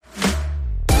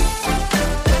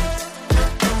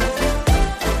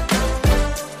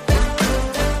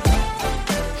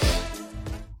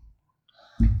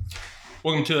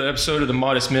Welcome to an episode of the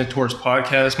Modest Mentors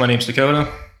podcast. My name's Dakota.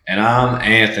 And I'm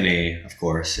Anthony, of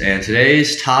course. And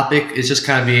today's topic is just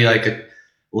kind of be like a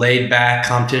laid back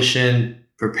competition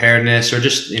preparedness or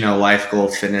just, life goal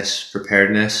fitness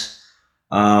preparedness.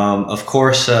 Of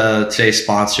course, today's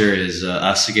sponsor is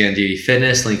us again, DD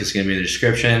Fitness. Link is going to be in the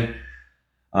description.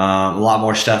 A lot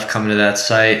more stuff coming to that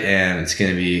site and it's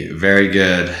going to be very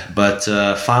good. But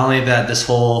finally that this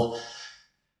whole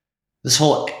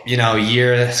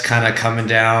year that's kind of coming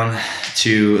down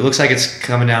to, it looks like it's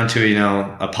coming down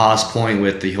to, a pause point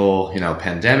with the whole,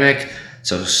 pandemic.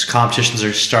 So competitions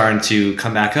are starting to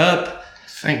come back up.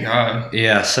 Thank God.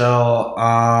 Yeah. So,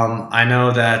 I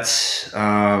know that,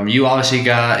 you obviously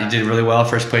you did really well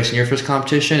first place in your first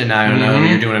competition and now I know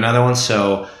you're doing another one.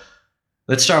 So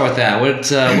let's start with that.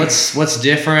 What's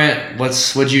different?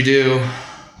 What'd you do?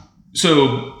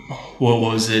 So what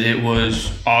was it? It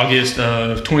was August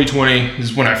of 2020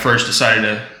 is when I first decided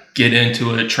to get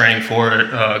into it, train for it.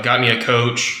 Got me a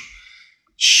coach.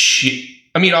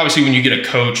 Obviously when you get a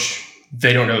coach,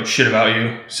 they don't know shit about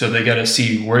you. So they got to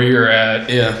see where you're at.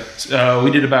 Yeah.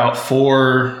 We did about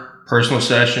 4 personal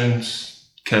sessions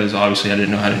because obviously I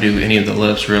didn't know how to do any of the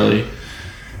lifts really.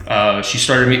 She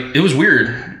started me. It was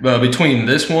weird. Between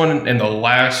this one and the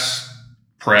last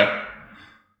prep,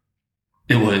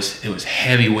 it was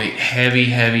heavyweight,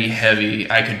 heavy.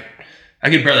 I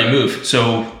could barely move.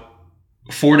 So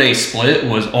 4-day split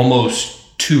was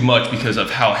almost too much because of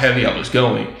how heavy I was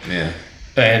going. Yeah.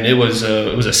 And it was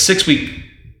a 6-week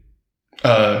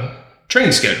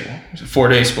training schedule. It was a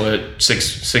 4-day split,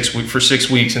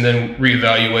 6 weeks, and then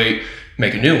reevaluate,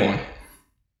 make a new one.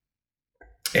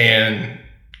 And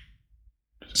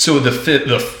so the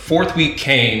 4th week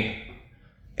came.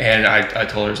 And I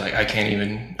told her, I can't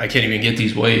even get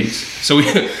these weights. So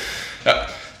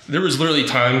there was literally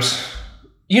times,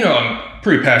 I'm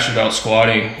pretty passionate about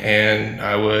squatting, and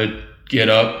I would get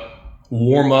up,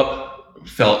 warm up,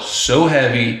 felt so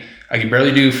heavy, I could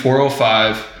barely do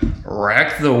 405,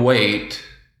 rack the weight,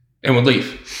 and would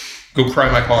leave, go cry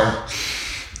in my car.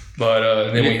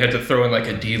 But then we had to throw in like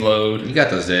a deload. You got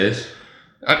those days.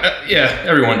 Yeah,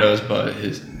 everyone does, but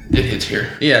it hits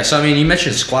here. Yeah, so you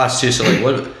mentioned squats too. So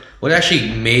what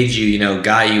actually made you,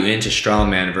 got you into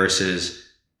strongman versus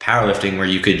powerlifting, where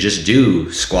you could just do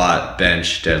squat,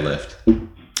 bench, deadlift?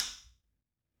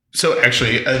 So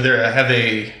actually, I have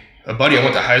a buddy I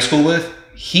went to high school with.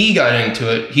 He got into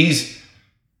it. He's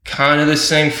kind of the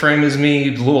same frame as me,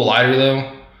 a little lighter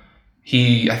though.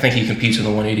 I think he competes in the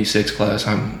 186 class.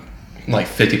 I'm like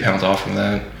 50 pounds off from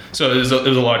that. So it was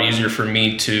a lot easier for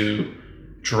me to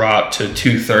drop to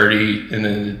 230 and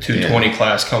then the 220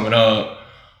 class coming up.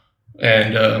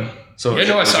 And I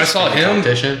saw him.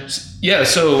 Yeah,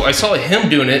 so I saw him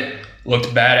doing it, looked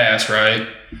badass, right?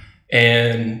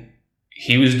 And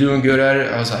he was doing good at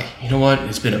it. I was like, you know what?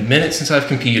 It's been a minute since I've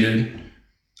competed.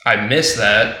 I miss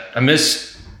that. I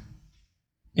miss,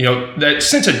 that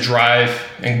sense of drive,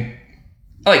 and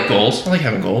I like goals. I like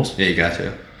having goals. Yeah, you got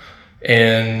to.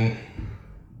 And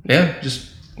yeah, I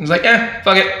was like,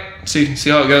 fuck it. See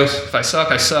how it goes. If I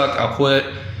suck, I suck. I'll quit.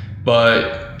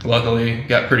 But luckily,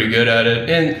 got pretty good at it.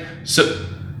 And so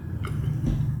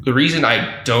the reason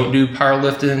I don't do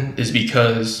powerlifting is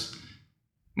because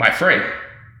my frame.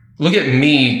 Look at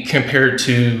me compared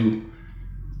to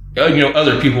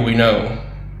other people we know.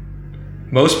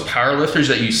 Most powerlifters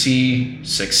that you see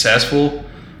successful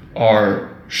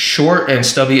are short and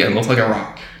stubby and look like a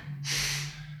rock.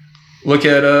 Look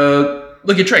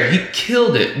at Trey. He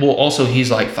killed it. Well, also he's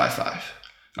like 5'5".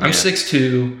 I'm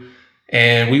 6'2",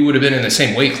 and we would have been in the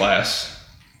same weight class.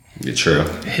 Yeah, true.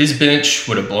 His bench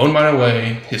would have blown mine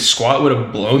away. His squat would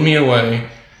have blown me away.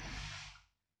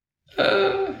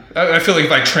 I feel like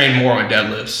if I trained more on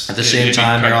deadlifts. At the same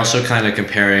time, you're also kind of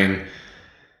comparing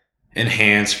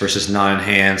enhanced versus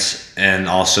non-enhanced, and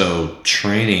also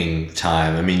training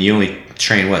time. You only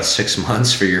trained 6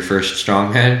 months for your first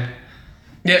strongman?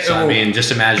 Yeah. So,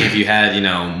 just imagine if you had,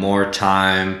 more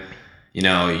time,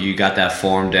 you got that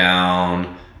form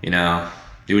down, do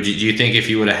you think if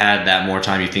you would have had that more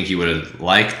time, you think you would have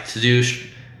liked to do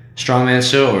strongman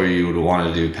still, or you would want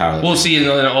to do powerlifting? Well, see, and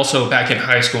then also back in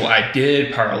high school, I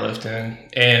did powerlifting,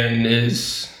 and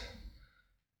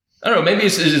I don't know, maybe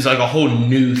it's like a whole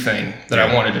new thing that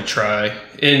I wanted to try.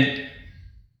 And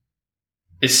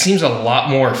it seems a lot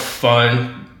more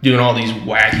fun doing all these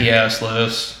wacky ass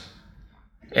lifts.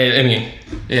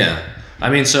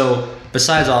 So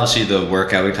besides obviously the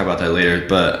workout, we can talk about that later,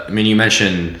 but you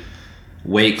mentioned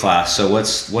weight class. So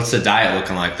what's the diet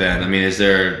looking like then? Is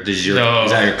that your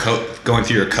going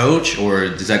through your coach, or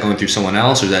is that going through someone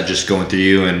else, or is that just going through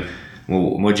you? And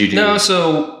Well, what'd you do? No,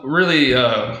 so really,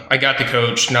 I got the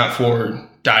coach not for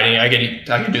dieting. I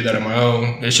can do that on my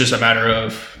own. It's just a matter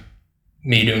of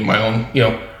me doing my own,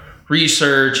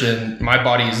 research, and my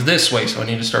body is this way, so I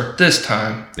need to start this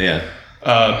time. Yeah.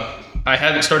 I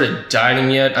haven't started dieting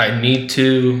yet. I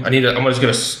was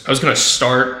gonna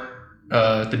start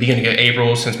at the beginning of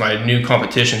April, since my new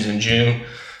competition's in June.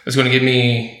 It's going to give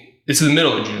me, it's in the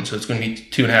middle of June, so it's going to be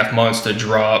 2.5 months to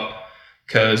drop,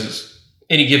 because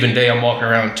any given day I'm walking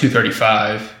around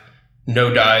 235,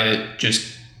 no diet,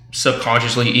 just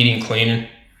subconsciously eating clean.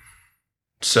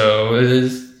 So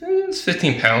it's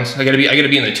 15 pounds. I gotta be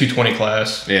in the 220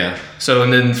 class. Yeah. So,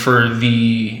 and then for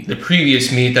the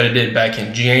previous meet that I did back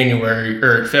in January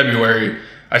or February,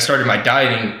 I started my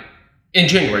dieting in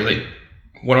January. Like,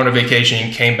 went on a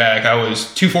vacation, came back. I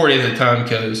was 240 at the time,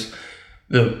 because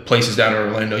the place is down in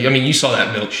Orlando. I mean, you saw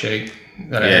that milkshake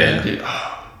that I had to do.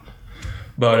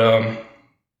 But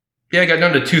I got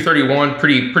down to 231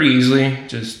 pretty easily.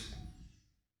 Just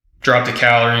dropped the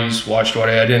calories, watched what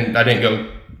I didn't go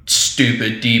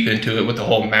stupid deep into it with the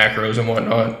whole macros and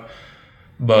whatnot.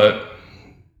 But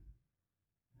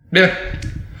yeah.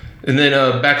 And then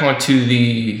back onto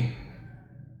the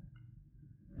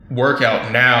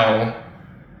workout now,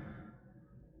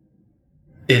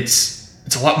 it's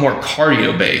a lot more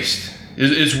cardio based.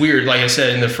 It's weird. Like I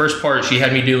said, in the first part, she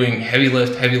had me doing heavy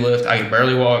lift. I could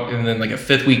barely walk, and then like a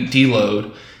 5th week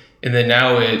deload. And then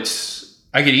now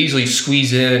I could easily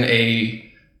squeeze in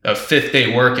a 5th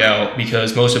day workout,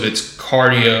 because most of it's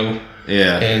cardio.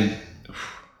 Yeah. And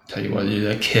tell you what, dude,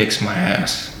 that kicks my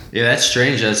ass. Yeah, that's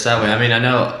strange that's that way. I mean,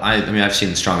 I've seen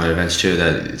strongman events too,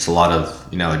 that it's a lot of,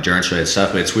 endurance related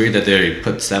stuff, but it's weird that they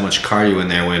put that much cardio in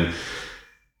there when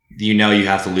you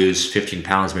have to lose 15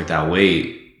 pounds to make that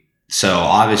weight. So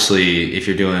obviously, if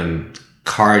you're doing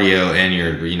cardio and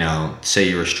you're, say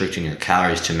you're restricting your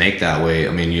calories to make that weight,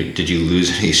 I mean, did you lose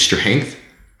any strength?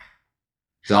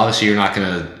 Because obviously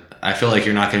I feel like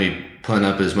you're not going to be putting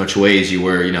up as much weight as you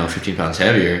were, 15 pounds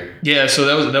heavier. Yeah, so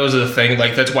that was the thing.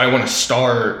 Like, that's why I want to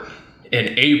start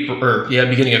in April,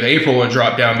 beginning of April, and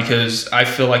drop down, because I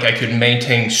feel like I could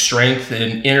maintain strength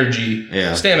and energy,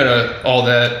 stamina, all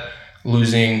that,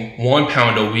 losing 1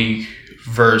 pound a week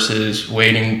versus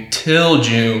waiting till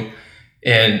June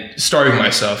and starving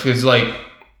myself. It's like,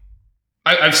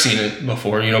 I've seen it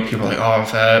before. People are like, oh, I'm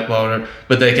fat, blah, blah, blah,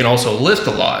 but they can also lift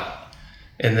a lot.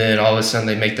 And then all of a sudden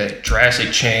they make that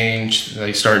drastic change.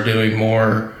 They start doing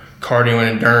more cardio and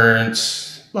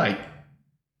endurance, like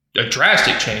a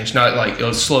drastic change, not like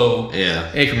a slow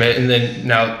increment. And then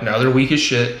now they're weak as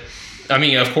shit. I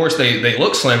mean, of course they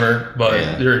look slimmer,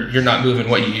 but you're not moving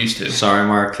what you used to. Sorry,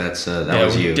 Mark, that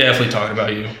was you. Definitely talking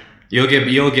about you. You'll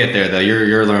get there though.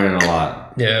 You're learning a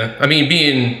lot. Yeah, I mean,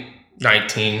 being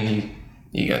 19,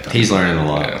 you got. He's learning a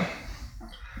lot. Yeah.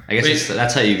 I guess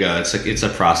that's how you go. It's a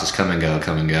process. Come and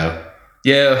go.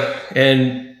 Yeah,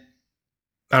 and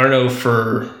I don't know.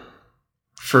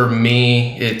 For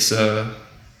me, it's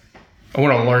I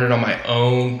want to learn it on my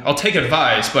own. I'll take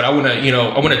advice, but I want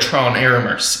to trial and error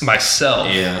myself.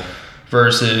 Yeah.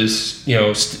 Versus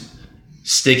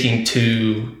sticking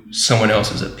to someone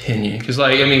else's opinion. Because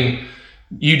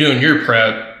you doing your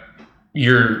prep,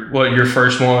 your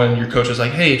first one, your coach was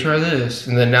like, hey, try this,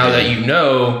 and then now that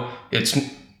it's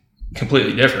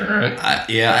completely different, right?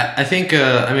 I think.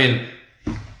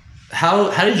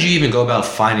 How did you even go about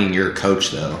finding your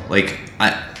coach though?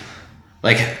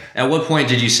 At what point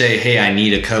did you say, hey, I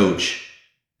need a coach,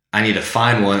 I need to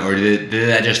find one, or did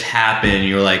that just happen and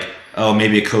you were like, oh,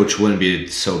 maybe a coach wouldn't be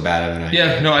so bad of an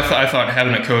idea? Yeah, no, I thought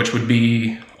having a coach would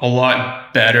be a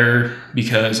lot better,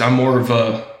 because I'm more of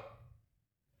a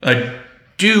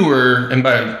doer, and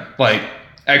by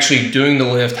actually doing the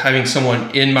lift, having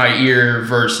someone in my ear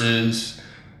versus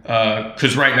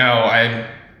because right now I'm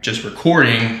just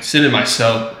recording, sending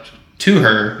myself to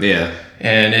her. Yeah.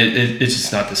 And it's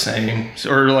just not the same.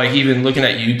 Or even looking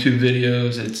at YouTube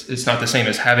videos, it's not the same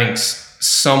as having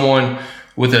someone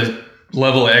with a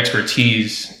level of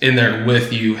expertise in there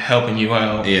with you, helping you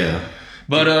out. Yeah.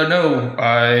 But no,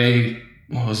 I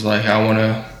was like, I want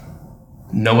to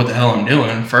know what the hell I'm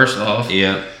doing, first off.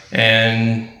 Yeah.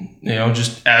 And,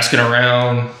 just asking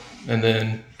around, and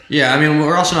then. Yeah,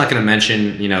 we're also not going to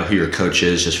mention, who your coach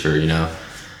is, just for,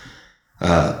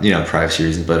 privacy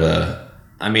reasons, but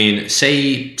say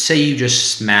you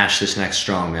just smash this next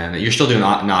strongman. You're still doing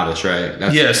novice, right?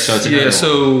 Yes. So it's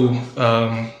So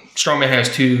strongman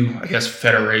has 2, I guess,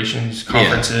 federations,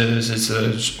 conferences. Yeah. It's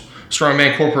a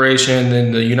Strongman Corporation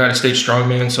and the United States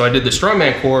Strongman. So I did the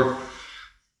Strongman Corp,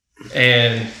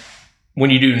 and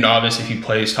when you do novice, if you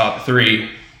place top 3,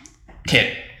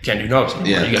 can't do novice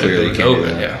anymore. You got to go to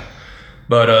open. Yeah.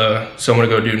 But so I'm gonna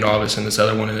go do novice and this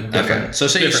other one in a different. Okay. So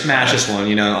say you different smash class. this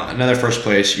one, another first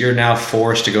place. You're now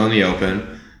forced to go in the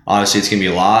open. Obviously, it's gonna be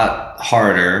a lot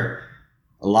harder,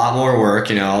 a lot more work.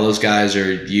 All those guys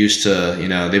are used to,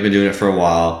 they've been doing it for a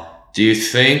while. Do you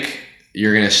think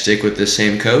you're gonna stick with the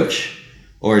same coach,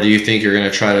 or do you think you're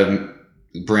gonna try to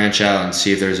branch out and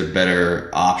see if there's a better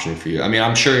option for you? I mean,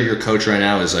 I'm sure your coach right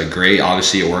now is like great.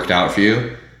 Obviously, it worked out for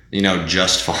you.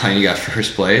 Just fine. You got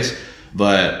first place,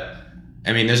 but.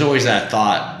 I mean, there's always that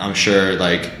thought. I'm sure,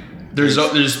 like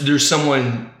there's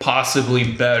someone possibly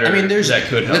better. I mean, that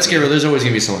could help. Let's get real. There's always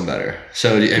gonna be someone better.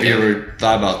 So, have you ever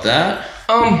thought about that?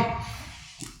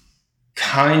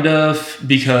 Kind of,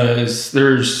 because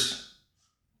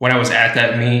when I was at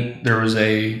that meet, there was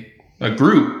a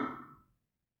group,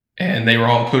 and they were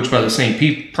all coached by the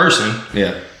same person.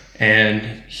 Yeah.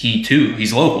 And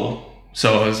he's local,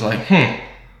 so I was like,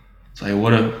 It's like,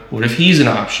 what if he's an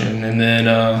option? And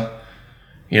then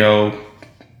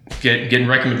getting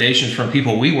recommendations from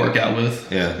people we work out with.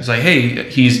 Yeah. It's like, hey,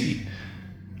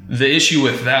 the issue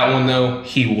with that one though,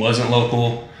 he wasn't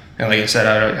local. And like I said,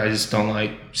 I just don't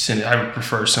like sending. I would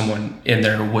prefer someone in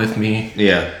there with me.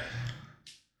 Yeah.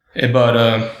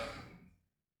 But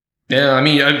yeah, I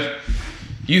mean,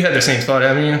 you had the same thought,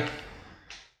 haven't you?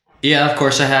 Yeah, of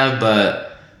course I have,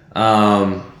 but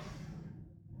I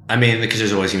mean, because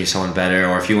there's always gonna be someone better,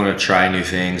 or if you want to try new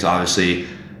things, obviously,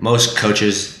 most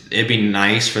coaches, it'd be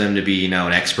nice for them to be,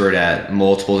 an expert at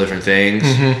multiple different things,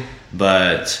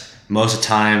 but most of the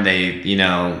time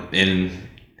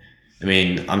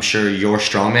I'm sure your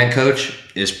strongman coach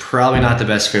is probably not the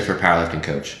best fit for a powerlifting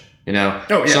coach, Oh,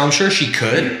 yeah. So I'm sure she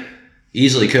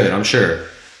easily could, I'm sure,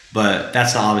 but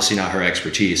that's obviously not her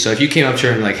expertise. So if you came up to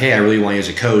her and like, hey, I really want you as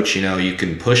a coach, you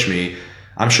can push me,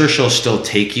 I'm sure she'll still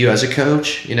take you as a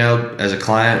coach, as a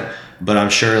client, but I'm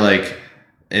sure like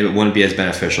it wouldn't be as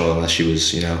beneficial unless she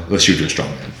was, unless you were doing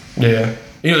strongman. Yeah.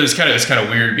 It's kind of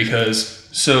weird because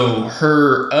so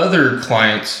her other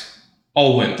clients,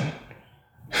 all women.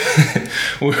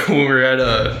 when we're at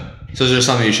So is there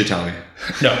something you should tell me?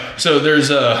 No. So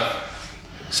there's a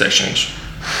sex change.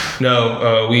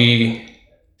 No, we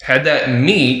had that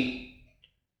meet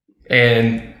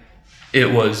and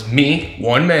it was me,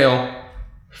 one male,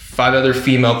 5 other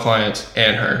female clients,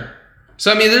 and her.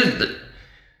 So I mean,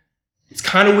 it's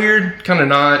kind of weird, kind of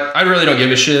not. I really don't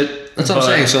give a shit. That's what I'm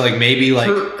saying. So like maybe like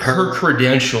her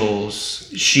credentials.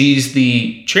 She's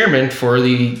the chairman for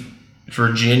the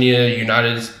Virginia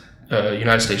United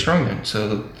States Strongman.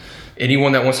 So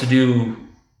anyone that wants to do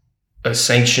a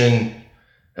sanctioned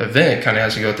event kind of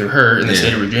has to go through her in the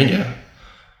state of Virginia.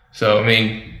 So I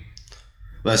mean,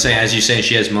 but saying, as you say,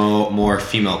 she has more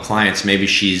female clients. Maybe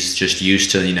she's just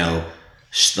used to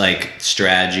like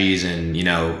strategies and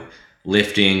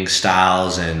lifting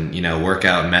styles and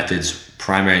workout methods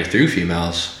primarily through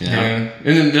females. Yeah, and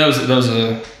then that was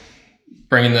a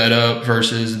bringing that up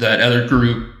versus that other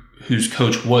group whose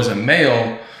coach was a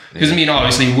male. Because I mean,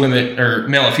 obviously, women or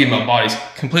male and female bodies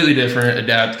completely different,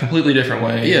 adapt completely different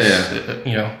ways.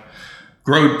 Yeah.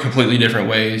 Grow completely different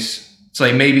ways. It's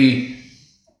like maybe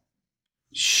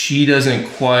she doesn't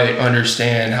quite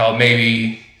understand how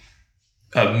maybe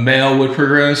a male would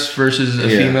progress versus a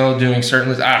female doing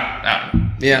certain. I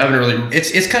haven't really.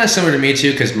 It's kind of similar to me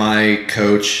too, because my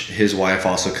coach, his wife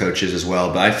also coaches as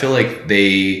well. But I feel like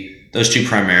those two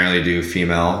primarily do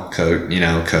female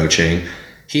coaching.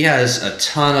 He has a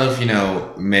ton of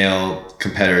male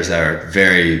competitors that are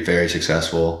very, very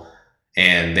successful,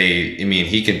 and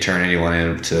he can turn anyone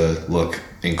into look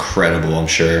incredible, I'm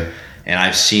sure. And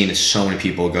I've seen so many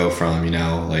people go from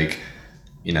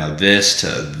this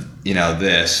to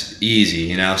this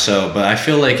easy, so, but I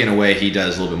feel like in a way he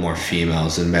does a little bit more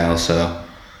females than males, so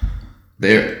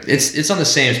it's on the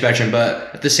same spectrum.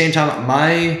 But at the same time,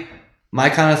 my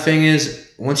kind of thing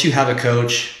is, once you have a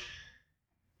coach,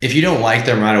 if you don't like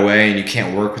them right away and you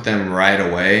can't work with them right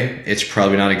away, it's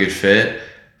probably not a good fit.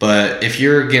 But if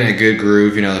you're getting a good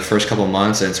groove, the first couple of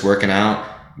months and it's working out,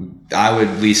 I would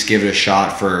at least give it a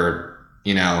shot for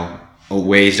a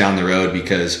ways down the road,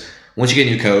 because once you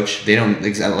get a new coach, they don't,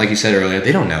 like you said earlier,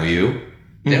 they don't know you.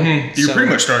 You're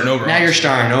pretty much starting over. Now you're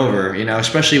starting over,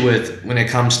 especially when it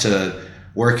comes to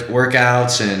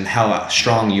workouts and how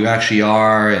strong you actually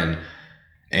are,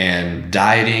 and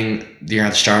dieting. You're gonna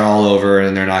have to start all over,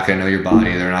 and they're not gonna know your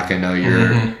body. They're not gonna know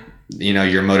your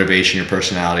your motivation, your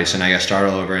personality. So now you gotta start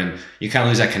all over, and you kind of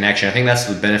lose that connection. I think that's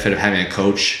the benefit of having a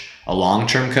coach, a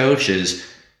long-term coach, is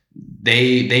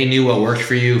they knew what worked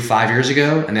for you 5 years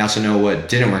ago, and they also know what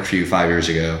didn't work for you 5 years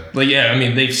ago. But yeah, I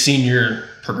mean, they've seen your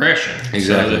progression.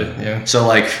 Exactly. So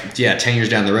 10 years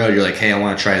down the road, you're like, hey, I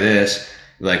want to try this.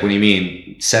 Like, what do you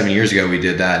mean 7 years ago we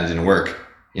did that and it didn't work?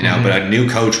 You know, but a new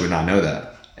coach would not know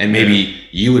that. And maybe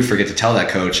you would forget to tell that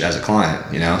coach as a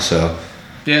client, you know? So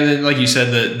yeah, and then, like you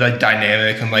said, the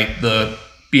dynamic and like the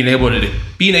being able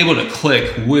to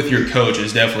click with your coach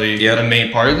is definitely a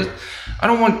main part of it. I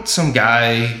don't want some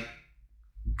guy,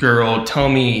 girl tell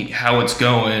me how it's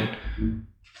going,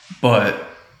 but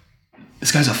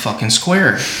this guy's a fucking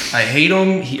square. I hate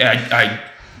him. I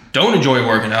don't enjoy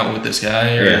working out with this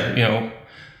guy. Or, you know,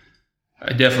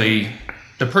 I definitely,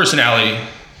 the personality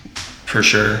for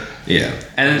sure. Yeah.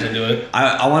 And into it.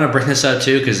 I want to bring this up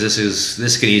too, because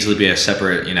this could easily be a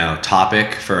separate, you know,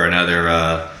 topic for another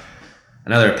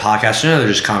podcast, another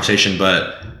just conversation.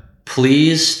 But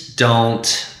please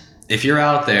don't, if you're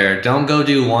out there, don't go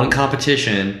do one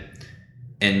competition.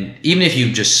 And even if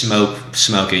you just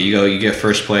smoke it, you get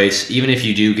first place. Even if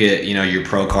you do get, you know, your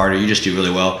pro card or you just do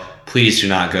really well, please do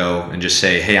not go and just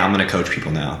say, hey, I'm going to coach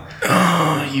people now.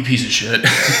 Oh, you piece of shit.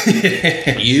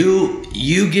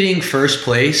 you getting first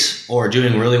place or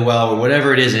doing really well or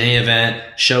whatever it is in any event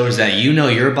shows that you know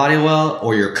your body well,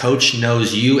 or your coach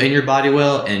knows you and your body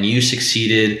well, and you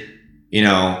succeeded. You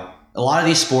know, a lot of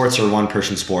these sports are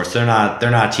one-person sports. They're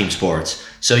not team sports.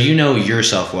 So you know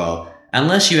yourself well.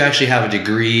 Unless you actually have a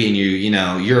degree and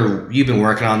you've been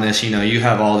working on this, you know, you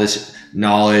have all this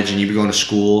knowledge and you've been going to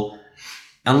school.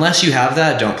 Unless you have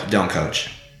that, don't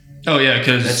coach. Oh yeah,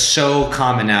 because that's so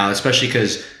common now, especially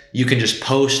because you can just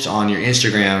post on your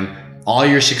Instagram all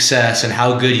your success and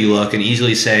how good you look and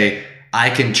easily say, I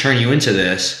can turn you into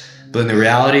this. But in the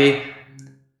reality,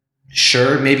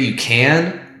 sure, maybe you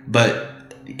can,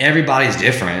 but everybody's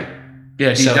different.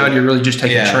 Yeah, deep down you're really just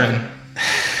taking a trend.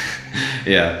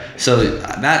 Yeah. So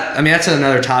that's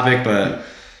another topic, but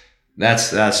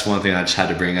that's one thing I just had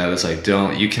to bring up. It's like,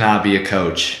 you cannot be a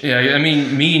coach. Yeah. I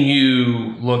mean, me and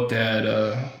you looked at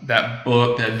that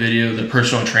book, that video, the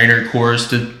personal trainer course,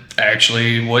 to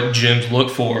actually what gyms look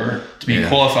for to be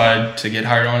qualified to get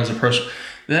hired on as a person.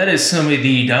 That is some of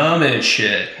the dumbest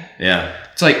shit. Yeah.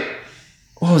 It's like,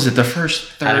 what was it? The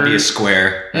first third? How to be a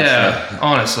square.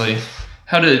 Honestly.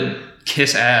 How to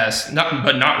kiss ass,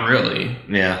 but not really.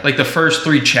 Yeah. Like the first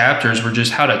 3 chapters were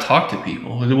just how to talk to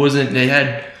people. It wasn't, they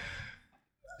had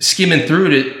skimming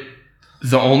through it.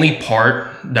 The only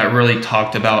part that really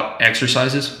talked about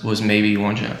exercises was maybe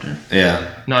 1 chapter.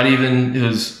 Yeah. Not even, it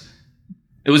was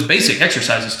basic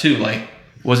exercises too. Like,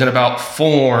 wasn't about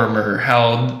form or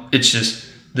how it's just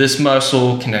this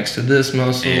muscle connects to this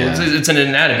muscle. Yeah. It's an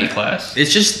anatomy class.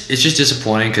 It's just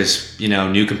disappointing because, you know,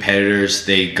 new competitors,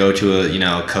 they go to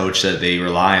a coach that they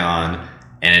rely on,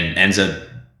 and it ends up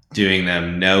doing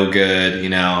them no good, you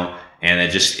know, and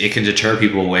it can deter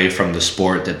people away from the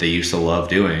sport that they used to love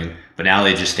doing. But now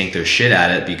they just think they're shit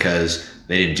at it because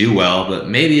they didn't do well. But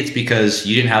maybe it's because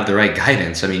you didn't have the right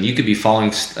guidance. I mean, you could be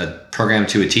following a program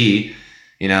to a T.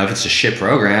 You know, if it's a shit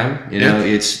program, you know,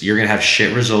 you're gonna have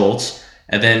shit results.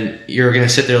 And then you're going to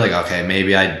sit there like, okay,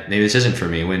 maybe this isn't for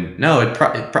me. When no, it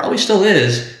probably still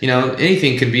is. You know,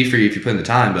 anything can be for you if you put in the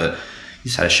time, but you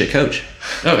just had a shit coach.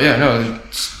 Oh yeah, no.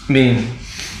 I mean,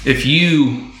 if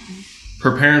you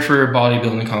preparing for a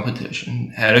bodybuilding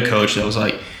competition had a coach that was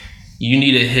like, you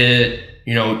need to hit,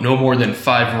 you know, no more than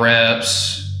 5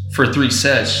 reps for 3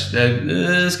 sets, that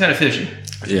is kind of fishy.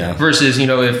 Yeah. Versus, you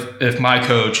know, if my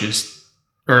coach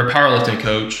or a powerlifting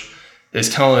coach is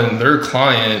telling their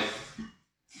client,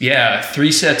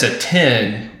 3 sets at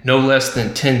 10, no less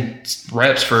than 10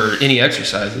 reps for any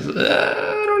exercises.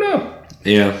 I don't know.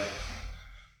 Yeah.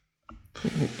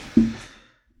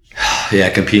 Yeah,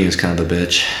 competing is kind of a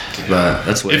bitch, but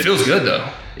that's what it feels good though.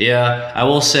 Yeah, I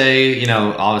will say, you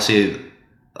know, obviously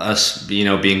us, you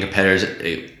know, being competitors,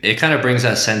 it kind of brings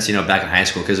that sense, you know, back in high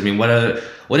school. Because I mean, what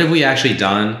have we actually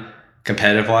done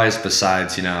competitive wise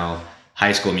besides, you know,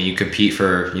 high school? I mean, you compete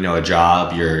for, you know, a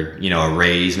job, you know, a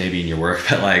raise maybe in your work,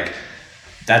 but like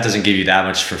that doesn't give you that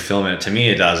much fulfillment. To me,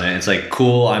 it doesn't. It's like,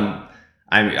 cool,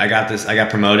 I got this, I got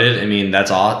promoted. I mean,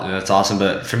 that's awesome.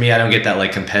 But for me, I don't get that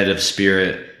like competitive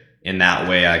spirit in that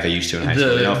way like I used to in high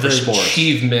school. You know, for sports,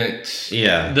 achievement.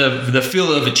 Yeah, the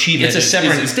feel of achievement. It's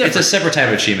a separate type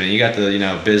of achievement. You got the, you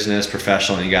know, business,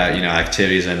 professional, and you got, you know,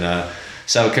 activities, and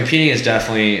so competing is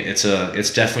definitely it's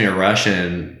definitely a rush,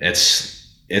 and it's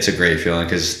a great feeling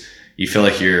because you feel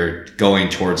like you're going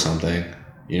towards something.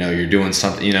 You know, you're doing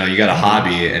something. You know, you got a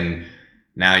hobby, and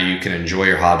now you can enjoy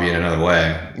your hobby in another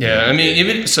way. Yeah, I mean,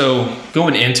 even so,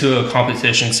 going into a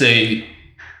competition, say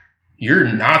you're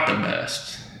not the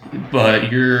best,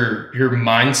 but your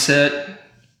mindset.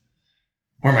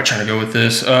 Where am I trying to go with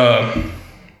this?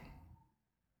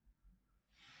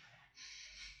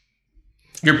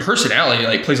 Your personality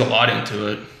like plays a lot into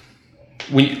it.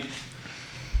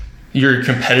 your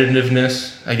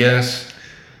competitiveness, I guess.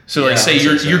 So like, Yeah, say I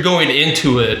would say you're going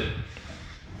into it,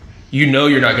 you know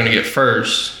you're not going to get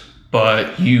first,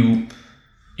 but your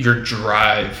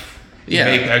drive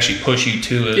may actually push you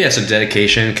to it. Yeah, so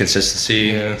dedication,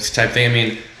 consistency type thing. I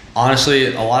mean,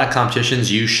 honestly, a lot of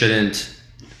competitions you shouldn't.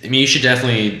 I mean, you should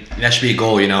definitely. That should be a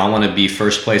goal. You know, I want to be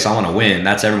first place. I want to win.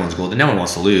 That's everyone's goal. No one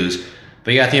wants to lose.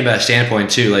 But you got to think about a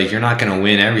standpoint too. Like, you're not going to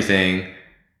win everything.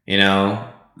 You know,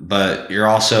 but you're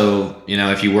also, you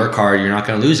know, if you work hard, you're not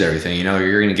going to lose everything. You know,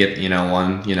 you're going to get, you know,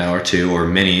 one, you know, or two or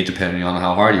many, depending on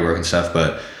how hard you work and stuff.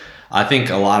 But I think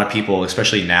a lot of people,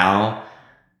 especially now,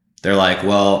 they're like,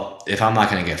 well, if I'm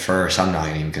not going to get first, I'm not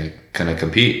even going to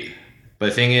compete. But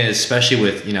the thing is, especially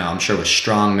with, you know, I'm sure with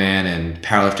strongman and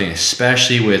powerlifting,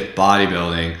 especially with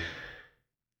bodybuilding,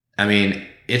 I mean,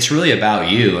 it's really about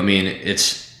you. I mean,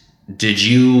 did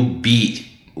you beat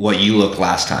what you looked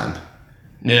last time?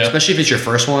 Yeah. Especially if it's your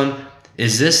first one.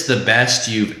 Is this the best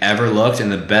you've ever looked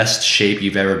and the best shape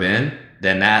you've ever been?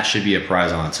 Then that should be a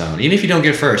prize on its own. Even if you don't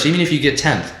get first, even if you get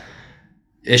 10th,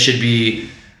 it should be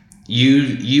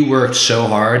you worked so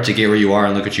hard to get where you are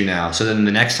and look at you now. So then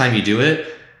the next time you do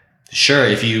it, sure,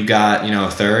 if you got, you know,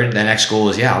 third, the next goal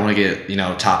is, I want to get, you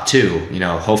know, top 2, you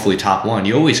know, hopefully top 1.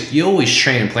 You always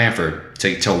train and plan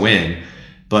to win.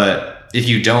 But if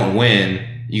you don't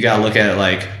win, you got to look at it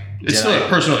like, it's still a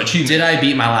personal achievement. Did I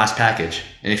beat my last package?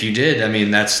 And if you did, I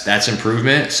mean, that's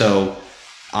improvement. So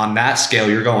on that scale,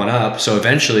 you're going up. So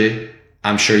eventually,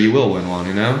 I'm sure you will win one,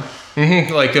 you know?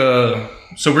 Mm-hmm. Like,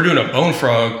 so we're doing a Bone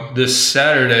Frog this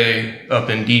Saturday up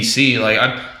in DC. Like,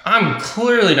 I'm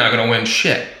clearly not going to win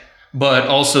shit. But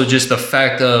also just the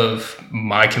fact of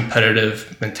my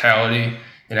competitive mentality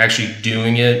and actually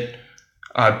doing it,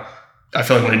 I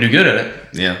feel like I'm going to do good at it.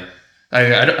 Yeah.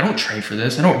 I don't train for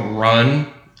this. I don't run.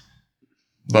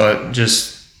 But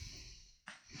just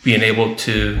being able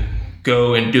to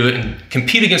go and do it and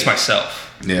compete against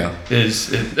myself,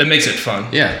 it makes it fun.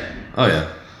 Yeah. Oh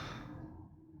yeah.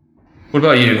 What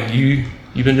about you?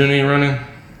 You been doing any running?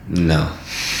 No.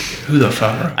 Who the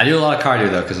fuck? I do a lot of cardio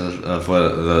though because of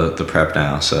what the prep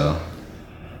now. So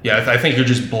yeah, I think you're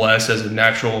just blessed as a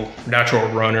natural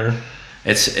runner.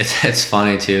 It's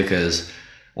funny too because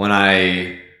when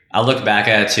I look back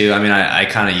at it too. I mean, I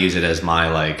kind of use it as my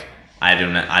like. I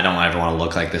don't ever want to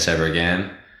look like this ever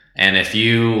again. And if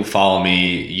you follow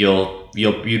me,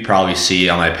 you'd probably see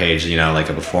on my page, you know, like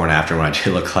a before and after what I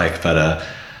do look like. But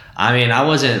I mean, I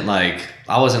wasn't like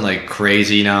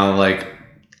crazy, you know,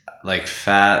 like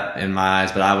fat in my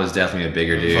eyes, but I was definitely a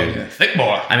bigger dude. Thick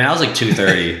boy. I mean, I was like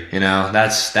 230, you know,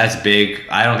 that's big.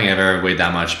 I don't think I've ever weighed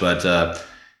that much, but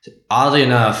oddly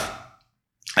enough,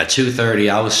 at 230,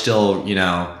 I was still, you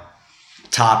know,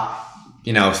 top,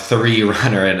 you know, 3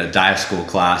 runner in a dive school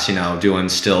class, you know, doing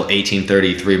still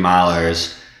 1833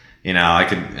 milers. You know, I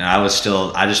don't know.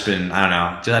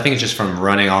 I think it's just from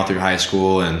running all through high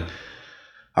school, and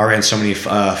I ran so many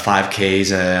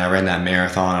 5Ks, and I ran that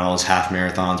marathon and all those half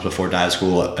marathons before dive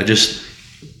school.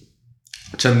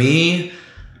 To me,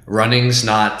 running's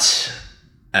not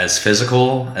as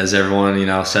physical as everyone, you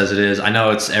know, says it is. I know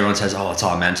everyone says, oh, it's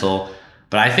all mental,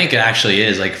 but I think it actually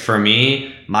is. Like for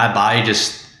me, my body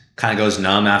just kind of goes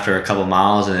numb after a couple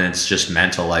miles, and it's just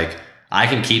mental. Like I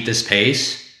can keep this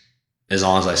pace as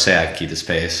long as I say I can keep this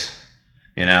pace,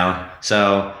 you know?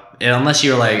 So unless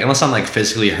I'm like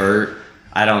physically hurt,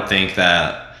 I don't think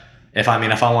that if I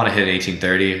want to hit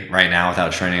 1830 right now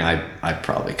without training, I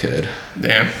probably could.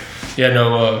 Damn. Yeah,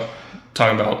 no,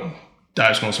 talking about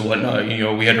dive schools and whatnot, you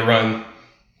know, we had to run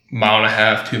 1.5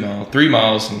 miles, 2 miles, 3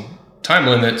 miles and time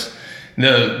limits.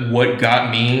 What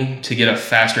got me to get a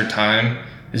faster time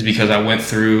is because I went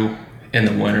through in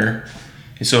the winter.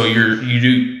 And so you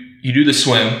do the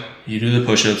swim, you do the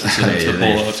push-ups, the sit-ups, the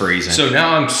pull-ups. Freezing. So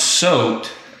now I'm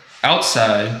soaked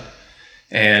outside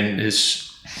and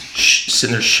is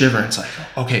sitting there shivering. It's like,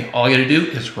 okay, all I got to do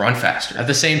is run faster. At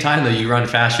the same time, though, you run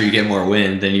faster, you get more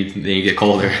wind, then you get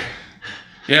colder.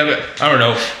 Yeah, but I don't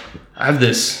know. I have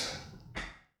this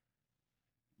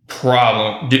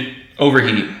problem.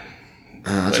 Overheat.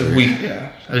 That's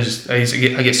weird.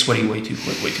 I get sweaty way too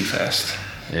quick, way too fast.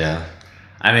 Yeah.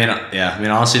 I mean,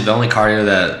 honestly, the only cardio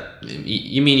that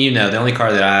the only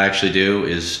cardio that I actually do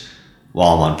is while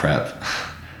I'm on prep.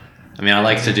 I mean, I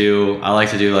like to do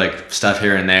like stuff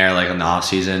here and there, like in the off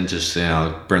season, just, you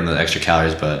know, burn the extra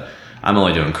calories, but I'm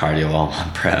only doing cardio while I'm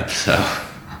on prep, so.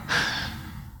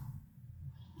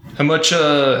 How much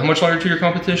longer to your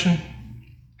competition?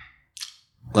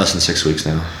 Less than 6 weeks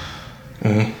now.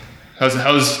 Mm-hmm.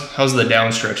 How's the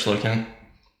down stretch looking?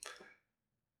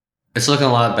 It's looking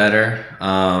a lot better.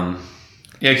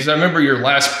 Yeah, because I remember your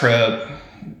last prep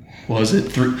was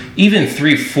it even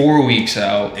 3-4 weeks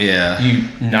out? Yeah. You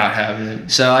not having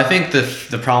it. So I think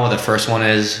the problem with the first one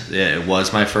is it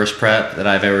was my first prep that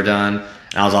I've ever done.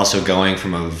 And I was also going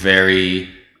from a very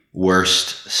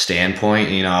worst standpoint.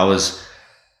 You know,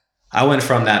 I went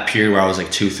from that period where I was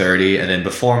like 230, and then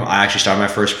before I actually started my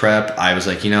first prep, I was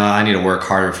like, you know, I need to work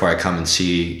harder before I come and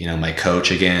see, you know, my coach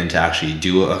again to actually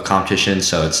do a competition,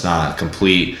 so it's not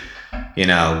complete, you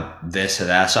know, this or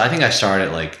that. So I think I started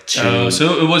at like 2.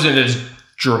 So it wasn't as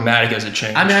dramatic as a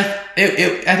change. I mean,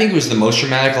 I think it was the most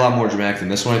dramatic, a lot more dramatic than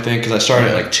this one, I think, because I started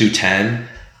at like 210,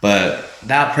 but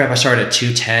that prep I started at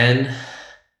 210.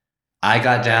 I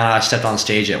got down, I stepped on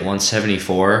stage at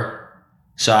 174.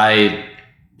 So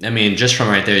I mean, just from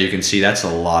right there, you can see that's a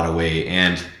lot of weight.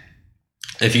 And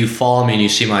if you follow me and you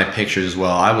see my pictures as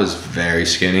well, I was very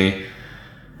skinny.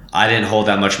 I didn't hold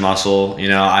that much muscle. You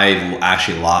know, I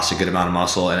actually lost a good amount of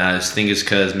muscle. And I just think it's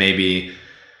because maybe,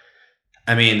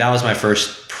 I mean, that was my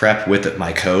first prep with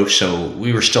my coach. So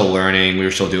we were still learning. We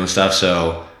were still doing stuff.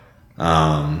 So,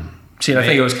 see, I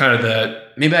think it was kind of that.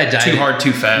 Maybe I dieted too hard,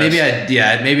 too fast.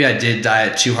 Maybe I did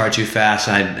diet too hard, too fast,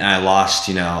 and I lost,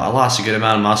 you know, I lost a good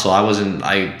amount of muscle.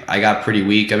 I got pretty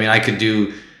weak. I mean, I could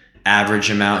do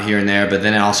average amount here and there, but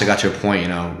then I also got to a point, you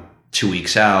know, 2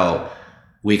 weeks out,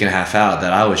 week and a half out,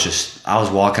 that I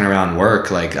was walking around work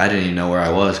like I didn't even know where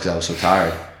I was because I was so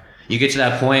tired. You get to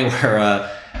that point where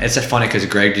it's funny because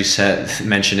Greg just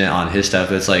mentioned it on his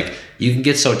stuff. It's like you can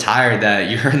get so tired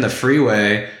that you're in the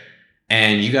freeway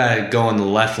and you gotta go in the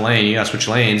left lane, you gotta switch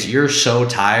lanes, you're so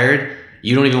tired,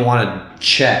 you don't even wanna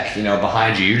check, you know,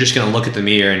 behind you. You're just gonna look at the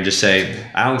mirror and just say,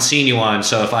 I don't see anyone,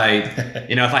 so if I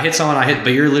hit someone, I hit,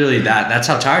 but you're literally that's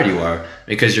how tired you are.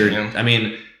 Because I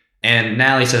mean, and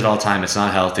Natalie says it all the time, it's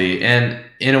not healthy. And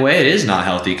in a way it is not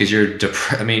healthy because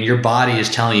your body is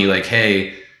telling you like,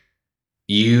 hey,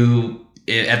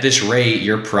 at this rate,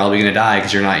 you're probably gonna die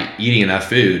because you're not eating enough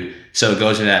food. So it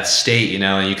goes into that state, you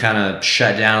know, and you kind of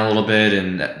shut down a little bit,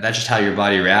 and that's just how your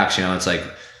body reacts. You know, it's like,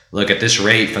 look, at this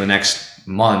rate for the next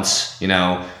months, you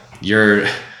know, you're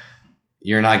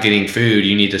not getting food.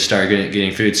 You need to start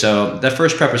getting food. So that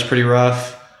first prep was pretty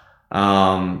rough.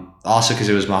 Also because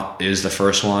it was the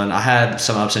first one. I had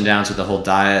some ups and downs with the whole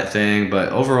diet thing, but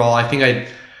overall, I think I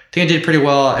did pretty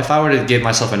well. If I were to give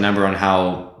myself a number on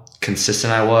how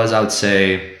consistent I was, I would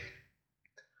say.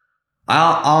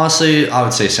 Honestly, I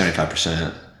would say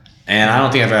 75%. And I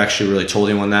don't think I've ever actually really told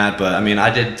anyone that, but I mean,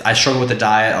 I struggled with the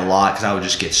diet a lot because I would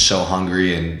just get so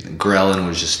hungry, and ghrelin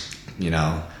was just, you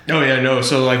know. Oh yeah, no.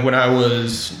 So like when I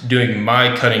was doing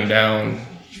my cutting down,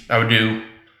 I would do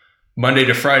Monday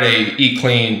to Friday, eat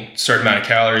clean, certain amount of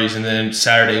calories, and then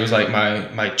Saturday was like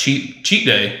my cheat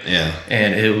day. Yeah.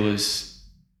 And it was,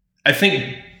 I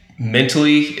think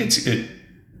mentally, a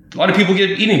lot of people get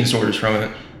eating disorders from it.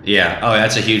 Yeah. Oh,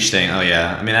 that's a huge thing. Oh,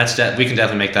 yeah. I mean, we can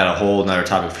definitely make that a whole another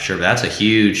topic for sure. But that's a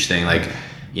huge thing. Like,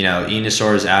 you know, eating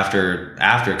disorders after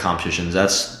competitions.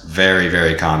 That's very,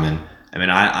 very common. I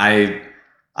mean,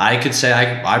 I could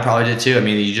say I probably did too. I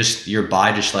mean, your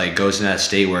body just like goes in that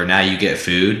state where now you get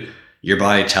food. Your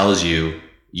body tells you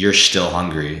you're still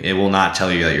hungry. It will not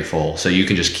tell you that you're full. So you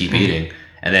can just keep eating.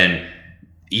 And then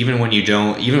even when you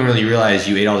don't even really realize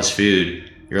you ate all this food,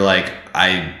 you're like,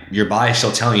 your body's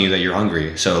still telling you that you're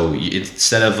hungry. So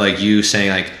instead of like you saying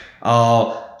like,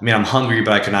 oh, I mean, I'm hungry,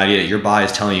 but I cannot eat it, your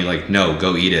body's telling you like, no,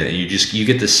 go eat it. And you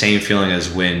get the same feeling as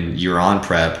when you're on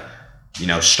prep, you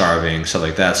know, starving, stuff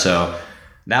like that. So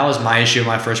that was my issue with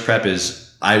my first prep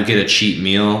is I would get a cheat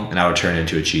meal and I would turn it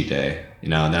into a cheat day, you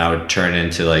know, and then I would turn it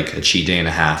into like a cheat day and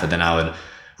a half. And then I would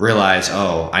realize,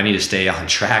 oh, I need to stay on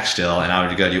track still. And I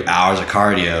would go do hours of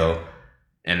cardio.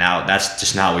 And now that's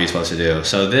just not what you're supposed to do.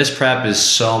 So this prep is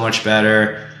so much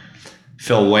better.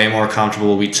 Feel way more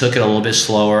comfortable. We took it a little bit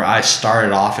slower. I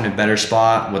started off in a better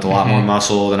spot with a lot more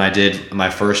muscle than I did my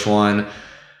first one.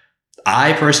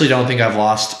 I personally don't think I've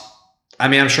lost. I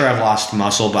mean, I'm sure I've lost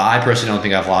muscle, but I personally don't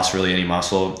think I've lost really any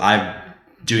muscle. I'm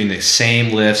doing the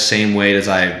same lift, same weight as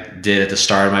I did at the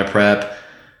start of my prep.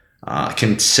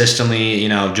 Consistently, you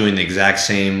know, doing the exact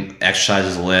same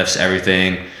exercises, lifts,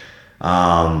 everything.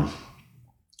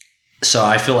 So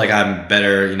I feel like I'm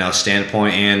better, you know,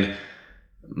 standpoint. And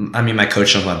I mean, my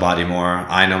coach knows my body more.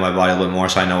 I know my body a little bit more,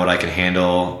 so I know what I can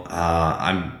handle.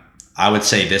 I would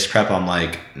say this prep, I'm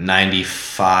like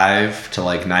 95 to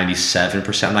like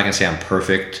 97%. I'm not gonna say I'm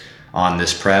perfect on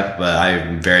this prep, but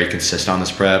I'm very consistent on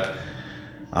this prep.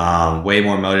 Way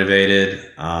more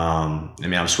motivated. I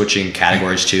mean, I'm switching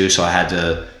categories too, so I had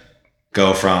to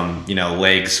go from, you know,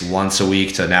 legs once a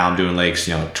week to now I'm doing legs,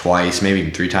 you know, twice, maybe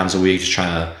even 3 times a week, just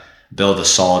trying to build a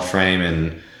solid frame.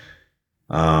 And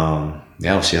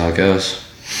yeah, we'll see how it goes.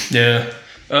 Yeah.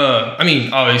 I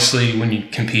mean, obviously, when you're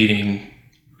competing,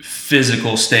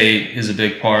 physical state is a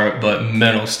big part, but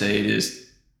mental state is,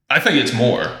 I think it's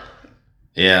more.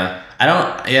 Yeah.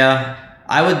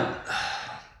 I would,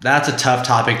 that's a tough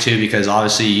topic too, because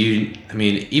obviously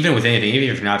even with anything, even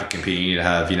if you're not competing, you need to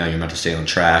have, your mental state on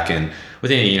track, and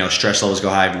with any, stress levels go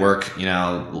high, work,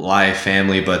 life,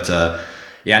 family. But,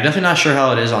 yeah, I'm definitely not sure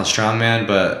how it is on strongman,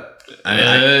 but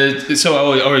so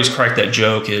I always correct that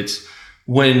joke. It's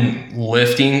when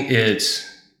lifting, it's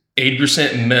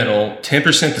 80% mental,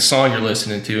 10% the song you're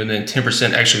listening to, and then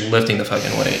 10% actually lifting the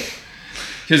fucking weight.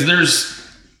 Because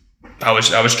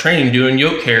I was training doing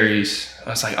yoke carries. I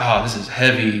was like, oh, this is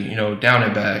heavy, down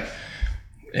and back,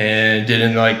 and did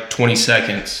it in like 20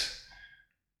 seconds.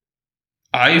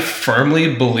 I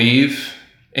firmly believe,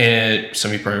 and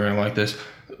some of you probably don't like this,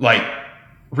 like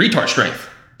retard strength.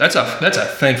 That's a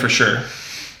thing for sure.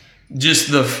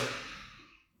 Just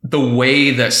the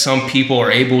way that some people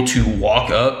are able to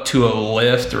walk up to a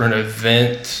lift or an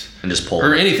event and just pull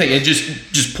or anything and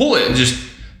just pull it and just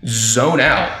zone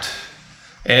out.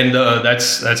 And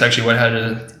that's actually what I had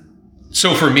to.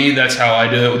 So for me, that's how I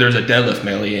do it. There's a deadlift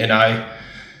melee, and I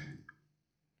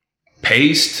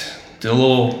paced, did a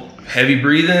little heavy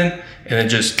breathing, and then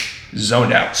just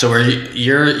zoned out. So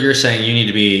you're saying you need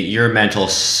to be, your mental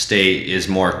state is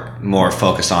more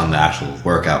focused on the actual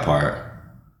workout part.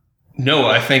 No,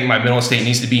 I think my mental state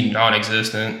needs to be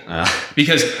non-existent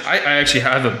because I actually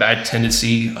have a bad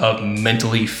tendency of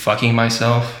mentally fucking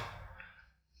myself.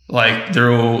 Like there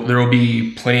will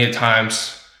be plenty of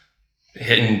times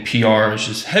hitting PRs.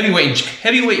 Just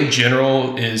heavyweight in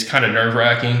general is kind of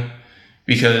nerve-wracking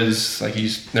because like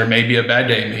there may be a bad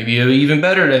day, maybe an even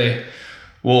better day.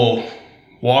 We'll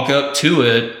walk up to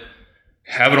it,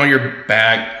 have it on your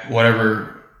back,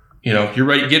 whatever,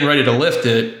 you're getting ready to lift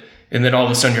it. And then all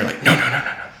of a sudden you're like, no.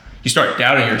 You start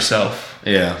doubting yourself.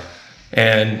 Yeah.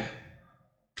 And,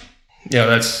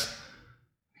 that's,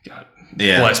 God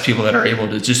bless people that are able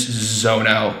to just zone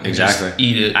out. And exactly. Just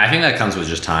eat it. I think that comes with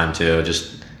just time too.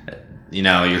 Just,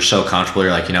 you're so comfortable.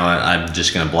 You're like, you know what, I'm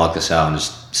just going to block this out and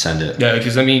just send it. Yeah.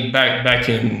 Because back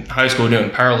in high school doing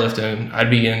powerlifting, I'd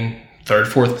be in 3rd,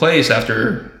 4th place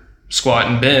after squat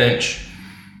and bench.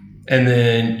 And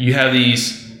then you have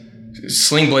these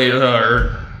sling blade,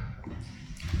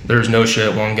 there's no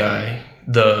shit. One guy,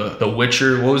 the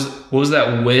Witcher. What was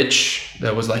that witch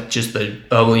that was like just the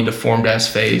ugly, deformed ass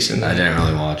face? And I didn't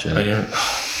really watch it.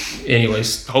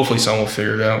 Anyways, hopefully someone will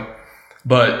figure it out.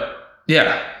 But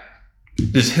yeah,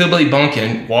 this hillbilly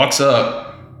bunkin walks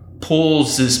up,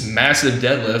 pulls this massive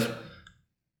deadlift.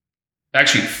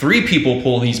 Actually, 3 people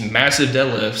pull these massive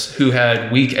deadlifts who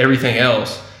had weak everything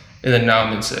else, and then now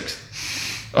I'm in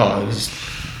 6th. Oh, it was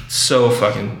so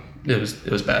fucking. It was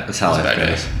bad. That's how it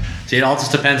goes. See, it all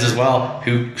just depends as well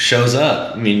who shows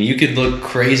up. I mean, you could look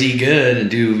crazy good and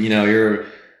do, you're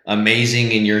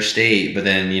amazing in your state, but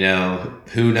then,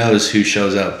 who knows who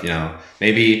shows up,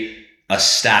 maybe a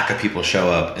stack of people show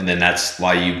up and then that's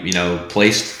why you,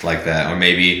 placed like that. Or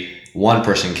maybe one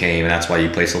person came and that's why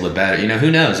you placed a little bit better. Who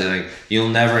knows? Like, you'll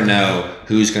never know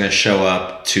who's going to show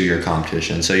up to your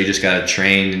competition. So you just got to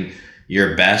train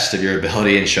your best of your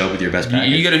ability and show up with your best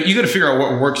package. You gotta figure out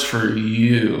what works for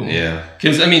you. Yeah.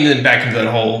 Because then back into that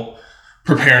whole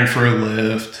preparing for a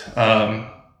lift.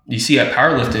 You see at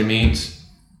powerlifting meets,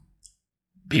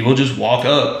 people just walk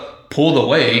up, pull the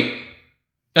weight.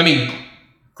 I mean,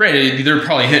 granted, they're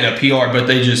probably hitting a PR, but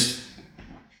they just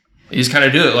kind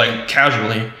of do it like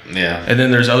casually. Yeah. And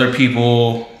then there's other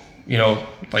people,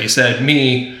 like you said,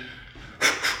 me,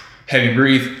 heavy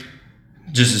breathe,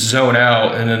 just zone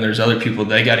out, and then there's other people,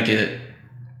 they got to get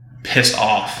pissed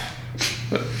off.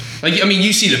 Like, I mean,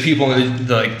 you see the people in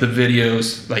the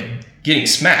videos like getting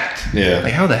smacked. Yeah.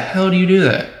 Like, how the hell do you do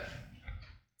that?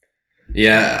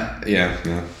 Yeah.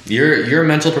 Your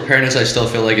mental preparedness, I still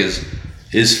feel like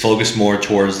is focused more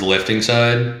towards the lifting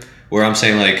side, where I'm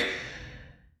saying like,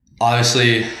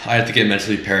 obviously, I have to get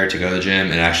mentally prepared to go to the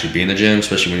gym and actually be in the gym,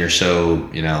 especially when you're so,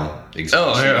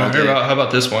 exhausted. How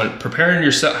about this one? Preparing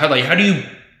yourself. How do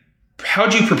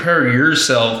you prepare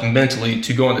yourself mentally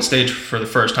to go on the stage for the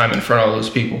first time in front of all those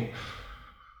people?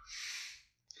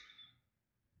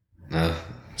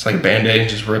 It's like a Band-Aid,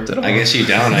 just ripped it off. I guess you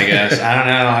don't, I guess. I don't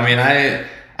know. I mean,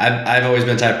 I've always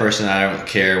been the type of person that I don't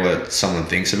care what someone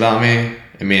thinks about me.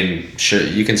 I mean, sure,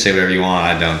 you can say whatever you want.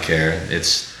 I don't care.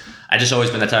 I just always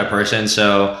been that type of person.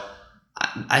 So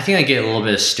I think I get a little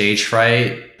bit of stage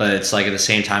fright, but it's like at the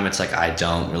same time, it's like I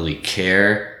don't really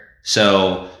care.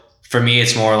 So for me,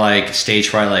 it's more like stage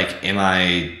fright. Like, am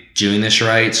I doing this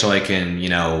right so I can,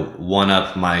 one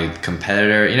up my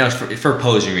competitor? For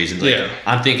posing reasons. Like, yeah.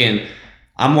 I'm thinking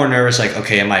I'm more nervous, like,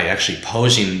 okay, am I actually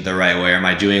posing the right way? Am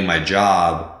I doing my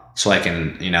job so I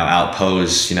can,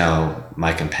 outpose,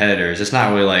 my competitors? It's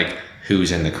not really like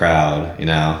who's in the crowd,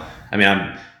 I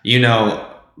mean,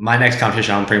 my next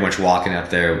competition, I'm pretty much walking up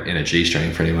there in a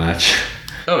G-string pretty much.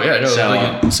 Oh yeah, no, So,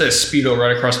 like it says Speedo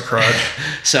right across the crotch.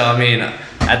 So, I mean,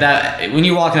 when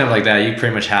you're walking up like that, you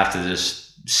pretty much have to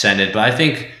just send it. But I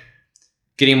think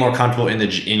getting more comfortable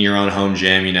in your own home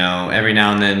gym, every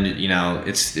now and then,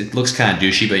 it looks kind of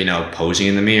douchey, but posing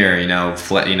in the mirror,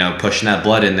 pushing that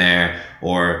blood in there,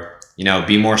 or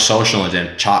be more social and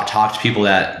then talk to people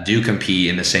that do compete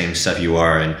in the same stuff you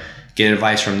are, and get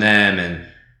advice from them. And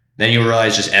then you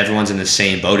realize just everyone's in the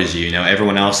same boat as you.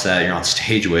 Everyone else that you're on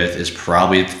stage with is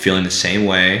probably feeling the same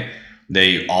way.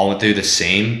 They all went through the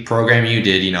same program you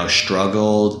did,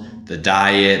 struggled, the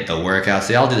diet, the workouts,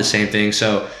 they all did the same thing.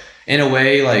 So in a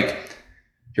way, like,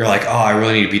 you're like, oh, I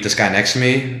really need to beat this guy next to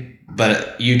me,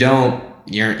 but you don't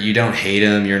hate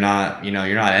him. You're not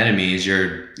enemies.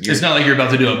 It's not like you're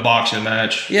about to do a boxing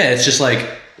match. Yeah. It's just like,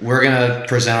 we're going to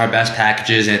present our best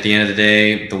packages, and at the end of the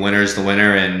day, the winner is the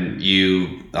winner, and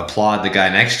you applaud the guy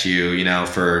next to you,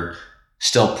 for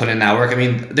still putting in that work. I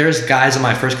mean, there's guys in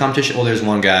my first competition. Well, there's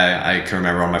one guy I can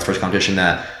remember on my first competition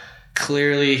that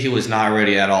clearly he was not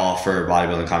ready at all for a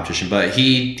bodybuilding competition, but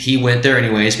he went there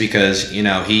anyways because,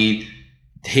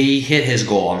 he hit his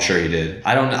goal. I'm sure he did.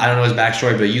 I don't know his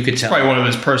backstory, but you could tell. It's probably one of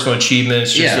his personal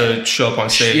achievements just to show up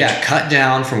on stage. Yeah, cut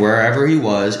down from wherever he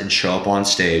was and show up on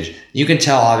stage. You can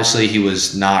tell obviously he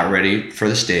was not ready for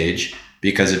the stage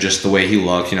because of just the way he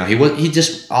looked. He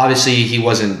just obviously he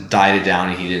wasn't dieted down,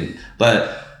 and he didn't.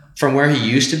 But from where he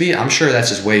used to be, I'm sure that's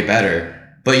just way better.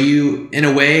 But you, in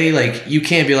a way, like, you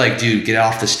can't be like, dude, get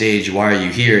off the stage. Why are you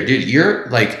here? Dude, you're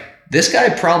like, this guy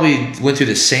probably went through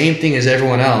the same thing as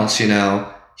everyone else,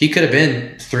 He could have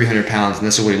been 300 pounds, and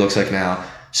this is what he looks like now.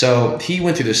 So he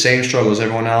went through the same struggle as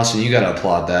everyone else, and you got to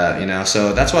applaud that,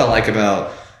 So that's what I like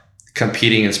about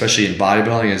competing, especially in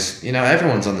bodybuilding, is,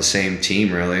 everyone's on the same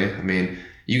team, really. I mean,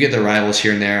 you get the rivals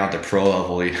here and there at the pro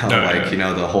level,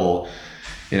 the whole,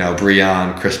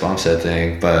 Breon, Chris Bumstead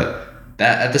thing. But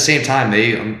that at the same time,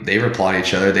 they applaud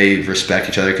each other, they respect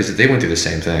each other because they went through the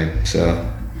same thing. So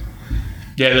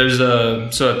yeah, there's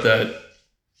so at that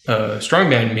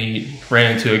strongman meet,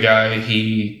 ran into a guy.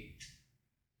 He,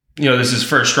 this is his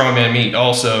first strongman meet.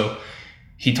 Also,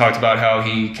 he talked about how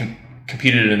he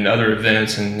competed in other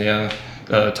events, and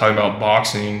talking about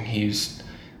boxing.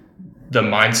 The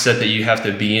mindset that you have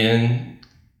to be in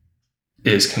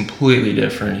is completely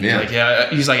different.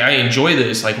 He's like, I enjoy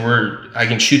this. Like, I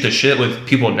can shoot the shit with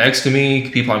people next to me,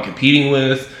 people I'm competing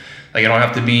with. Like, I don't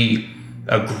have to be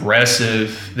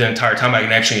aggressive the entire time. I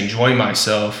can actually enjoy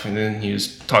myself. And then he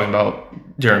was talking about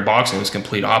during boxing, it was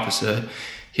complete opposite.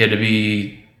 He had to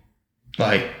be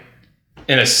like,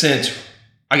 in a sense,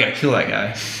 I gotta kill that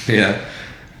guy. Yeah.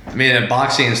 I mean, in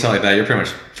boxing and stuff like that, you're pretty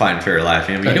much fighting for your life.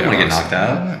 You don't want to get knocked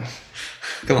out.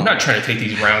 Come on. I'm not trying to take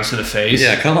these rounds to the face.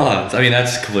 Yeah, come on. I mean,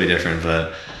 that's completely different,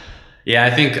 but yeah,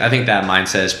 I think that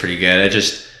mindset is pretty good.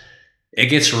 It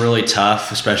gets really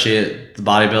tough, especially at the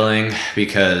bodybuilding,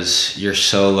 because you're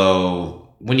so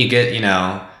low. When you get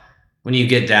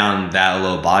down that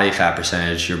low body fat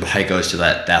percentage, your body goes to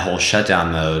that whole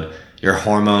shutdown mode. Your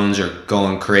hormones are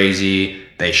going crazy.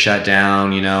 They shut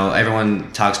down,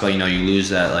 everyone talks about, you lose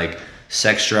that like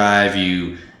sex drive.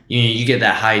 You get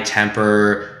that high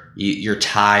temper. You're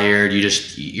tired.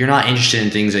 You're not interested in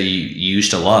things that you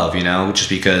used to love, just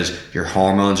because your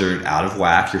hormones are out of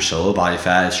whack. You're so low body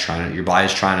fat. Your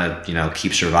body's trying to,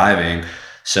 keep surviving.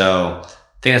 So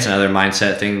I think that's another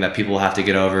mindset thing that people have to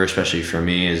get over, especially for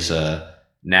me, is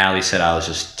Natalie said I was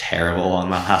just terrible on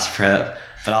my last prep,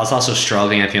 but I was also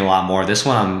struggling, I think, a lot more. This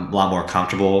one, I'm a lot more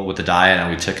comfortable with the diet, and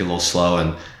we took it a little slow,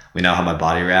 and we know how my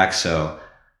body reacts. So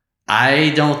I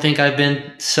don't think I've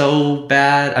been so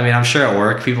bad. I mean, I'm sure at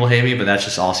work people hate me, but that's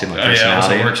just also my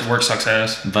personality. Yeah, also work sucks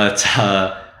ass. But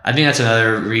I think that's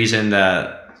another reason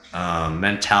that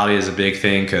mentality is a big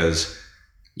thing, because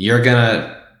you're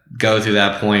gonna go through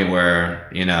that point where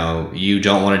you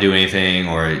don't want to do anything,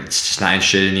 or it's just not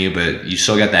interested in you, but you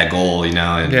still got that goal,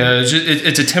 and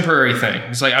it's a temporary thing.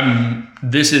 It's like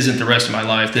this isn't the rest of my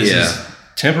life. This is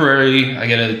temporary. I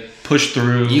gotta push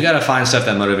through. You gotta find stuff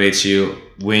that motivates you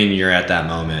when you're at that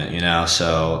moment,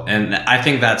 so, and I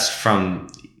think that's from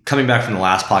coming back from the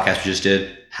last podcast we just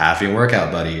did, having a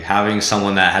workout buddy, having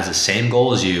someone that has the same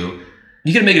goal as you.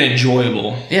 You gotta make it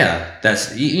enjoyable. Yeah,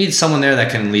 you need someone there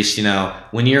that can at least,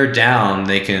 when you're down,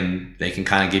 they can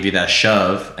kind of give you that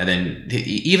shove, and then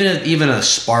even a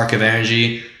spark of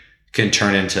energy can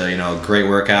turn into a great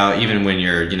workout. Even when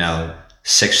you're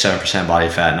 6-7% body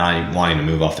fat, not even wanting to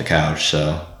move off the couch.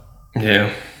 So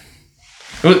yeah.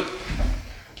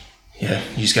 Yeah,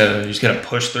 you just gotta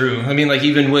push through. I mean, like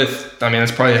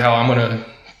that's probably how I'm gonna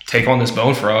take on this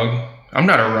bone frog. I'm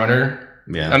not a runner.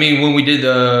 yeah, I mean, when we did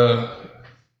it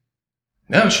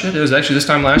was actually this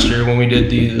time last year when we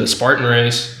did the Spartan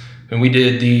race, and we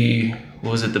did the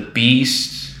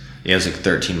Beast? yeah, it was like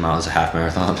 13 miles, a half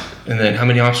marathon, And then how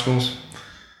many obstacles?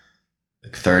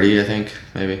 like 30, I think,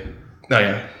 maybe. Oh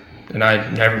yeah, and I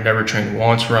never trained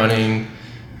once running.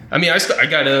 I mean, I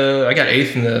got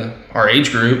eighth in our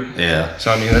age group. Yeah,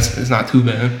 So I mean, it's not too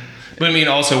bad. But I mean,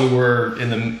 also we were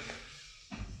in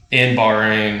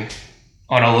Bahrain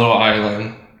on a little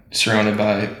island surrounded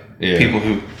by people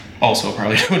who also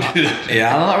probably don't do that.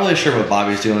 Yeah, I'm not really sure what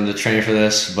Bobby's doing to train for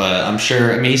this, but I'm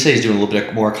sure. I mean, he said he's doing a little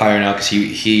bit more cardio now because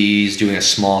he's doing a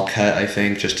small cut, I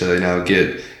think, just to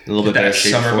get a little bit better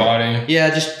shape. Summer body. Yeah,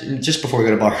 just before we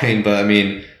go to Bahrain. But I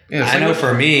mean, I know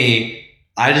for me,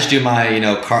 I just do my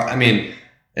I mean,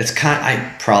 it's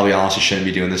I probably honestly shouldn't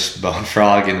be doing this bone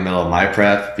frog in the middle of my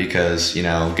prep because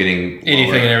getting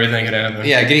Anything and everything could happen.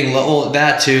 Yeah, getting low, well,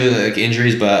 that too, like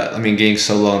injuries, but I mean, getting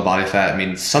so low in body fat, I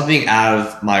mean, something out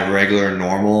of my regular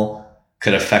normal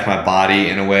could affect my body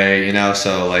in a way,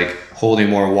 so like holding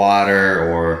more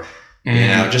water or,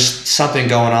 just something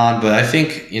going on. But I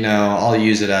think, I'll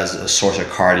use it as a source of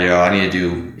cardio. I need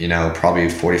to do, probably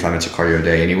 45 minutes of cardio a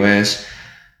day anyways.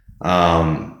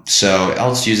 So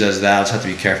I'll just use it as that. I'll just have to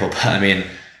be careful. But I mean,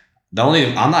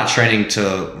 I'm not training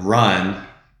to run.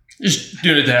 Just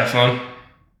doing it to have fun.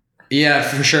 Yeah,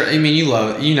 for sure. I mean, you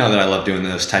know that I love doing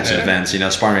those types of events.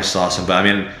 Sparring race is awesome. But I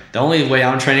mean, the only way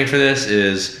I'm training for this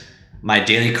is my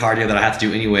daily cardio that I have to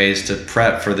do anyways to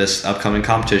prep for this upcoming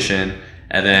competition,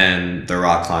 and then the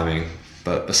rock climbing.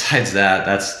 But besides that,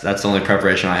 that's the only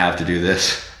preparation I have to do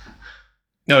this.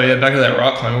 Oh yeah, back to that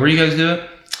rock climbing. Where do you guys do it?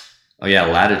 Oh yeah,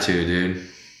 Latitude, dude.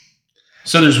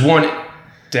 So there's one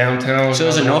downtown. So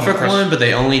there's a Norfolk one, but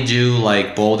they only do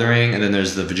like bouldering, and then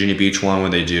there's the Virginia Beach one where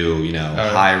they do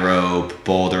high rope,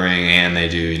 bouldering, and they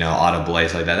do auto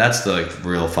blaze like that. That's the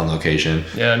real fun location.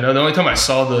 Yeah, no, the only time I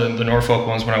saw the Norfolk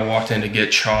ones when I walked in to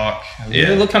get chalk.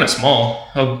 They look kind of small.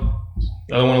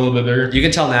 The other one a little bit bigger. You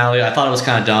can tell Natalie. I thought it was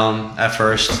kind of dumb at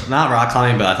first. Not rock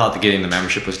climbing, but I thought getting the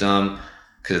membership was dumb.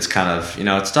 Because it's kind of,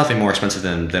 it's definitely more expensive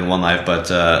than One Life, but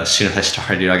as soon as I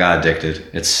started, dude, I got addicted.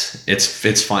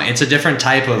 It's fun. It's a different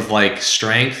type of like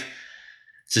strength.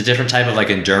 It's a different type of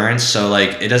like endurance. So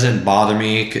like it doesn't bother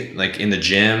me like in the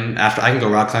gym. After I can go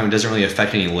rock climbing, it doesn't really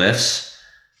affect any lifts.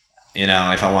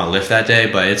 If I want to lift that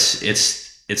day, but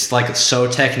it's like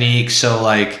so technique, so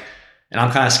like, and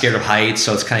I'm kind of scared of heights,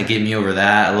 so it's kind of getting me over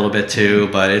that a little bit too.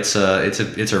 But it's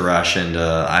a rush, and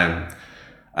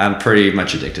I'm pretty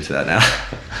much addicted to that now.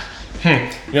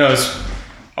 It's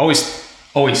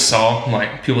always saw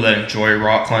like people that enjoy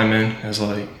rock climbing as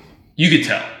like you could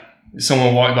tell.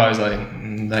 Someone walked by was like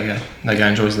that guy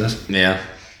enjoys this. Yeah,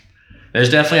 there's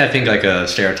definitely I think like a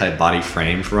stereotype body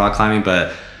frame for rock climbing,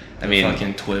 but I mean,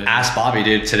 ask Bobby,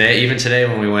 dude. Even today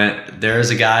when we went, there's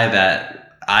a guy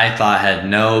that I thought had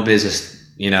no business,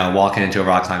 walking into a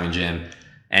rock climbing gym,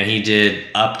 and he did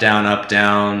up down.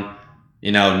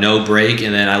 No break.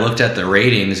 And then I looked at the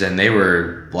ratings and they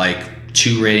were like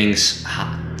 2 ratings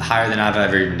higher than I've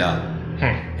ever even done.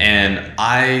 And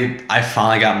I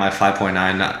finally got my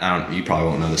 5.9. You probably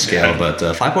won't know the scale, but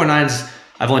 5.9s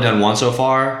I've only done one so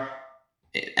far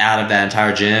out of that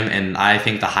entire gym. And I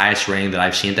think the highest rating that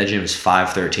I've seen at that gym is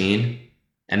 5.13.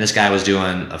 And this guy was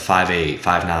doing a 5.8,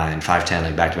 5.9, 5.10,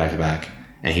 like back to back to back.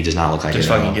 And he does not look like just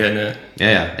fucking getting it.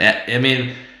 Yeah. I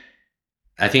mean,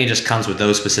 I think it just comes with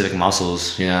those specific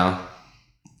muscles,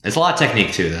 It's a lot of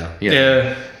technique too, though.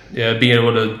 Yeah, being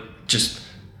able to just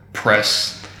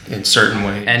press in certain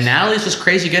ways. And Natalie's just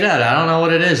crazy good at it. I don't know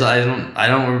what it is. I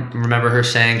don't remember her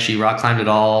saying she rock climbed at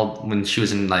all when she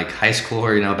was in like high school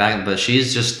or back. But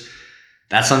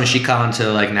that's something she caught onto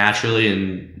like naturally,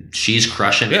 and she's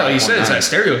crushing. Yeah, like you said, it's that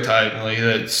stereotype, like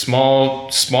that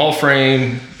small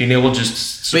frame, being able to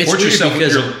just support yourself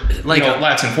with your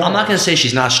lats and forearms. I'm not gonna say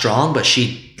she's not strong, but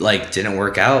she like didn't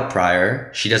work out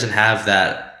prior. She doesn't have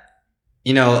that.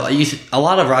 A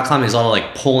lot of rock climbing is a lot of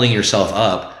like pulling yourself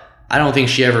up. I don't think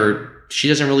she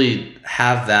doesn't really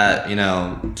have that.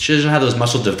 She doesn't have those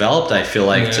muscles developed. I feel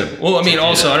like. Yeah. Well, I mean,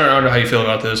 also I don't know how you feel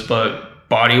about this, but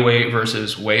body weight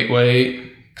versus weight,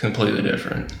 completely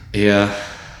different. Yeah.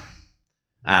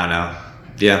 I don't know.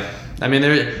 Yeah. I mean,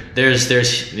 there's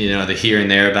the here and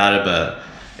there about it, but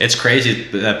it's crazy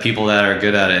that people that are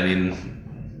good at it. I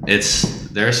mean,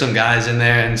 there's some guys in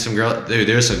there and some girls. Dude,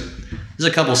 there's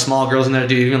there's a couple small girls in there,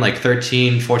 dude, even like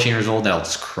 13, 14 years old, that'll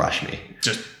just crush me.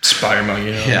 Just spider monkey,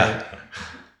 you know? Yeah.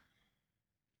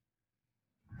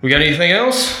 We got anything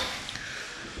else?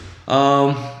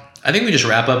 I think we just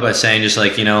wrap up by saying just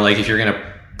like, like if you're going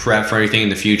to prep for anything in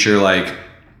the future, like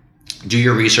do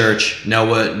your research, know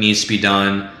what needs to be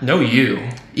done. Know you.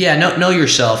 Yeah, know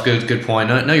yourself. Good point.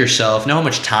 Know yourself. Know how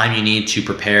much time you need to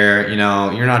prepare.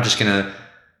 You're not just going to,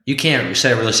 you can't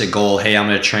set a realistic goal. Hey, I'm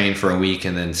going to train for a week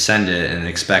and then send it and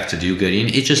expect to do good.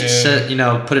 It just set,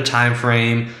 put a time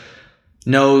frame,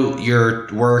 know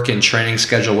your work and training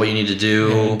schedule, what you need to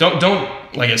do. Don't,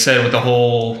 like I said, with the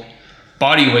whole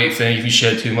body weight thing, if you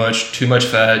shed too much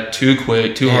fat, too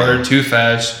quick, too hard, too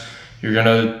fast, you're going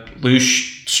to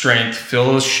lose strength,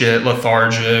 feel shit,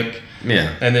 lethargic.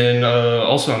 Yeah. And then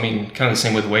also, kind of the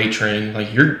same with weight training.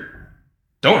 Like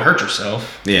don't hurt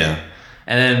yourself. Yeah.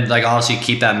 And then like honestly,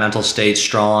 keep that mental state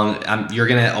strong. You're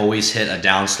going to always hit a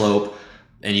down slope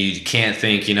and you can't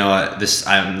think,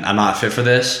 I'm not fit for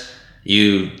this.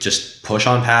 You just push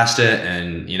on past it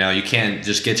and, you can't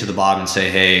just get to the bottom and say,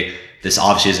 hey, this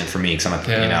obviously isn't for me because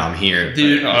I'm here.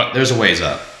 Dude, there's a ways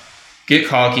up. Get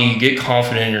cocky, get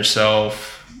confident in yourself.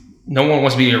 No one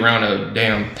wants to be around a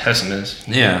damn pessimist.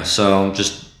 Yeah, so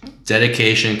just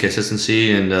dedication,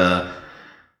 consistency, and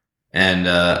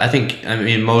I think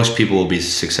most people will be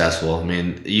successful.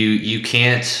 You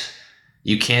can't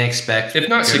expect, if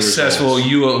not successful,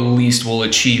 results. You at least will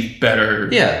achieve better.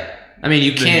 Yeah,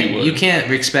 you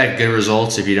can't expect good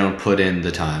results if you don't put in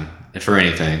the time for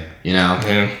anything.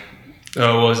 Yeah.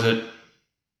 Oh, was it?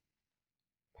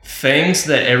 Things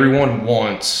that everyone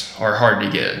wants are hard to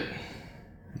get.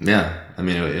 Yeah, it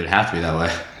would have to be that way.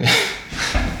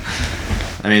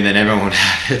 Then everyone would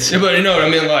have it. Yeah, but you know what I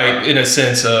mean? Like, in a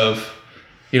sense of,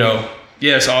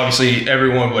 yes, obviously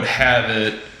everyone would have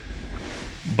it,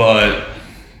 but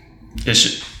it's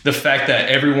just, the fact that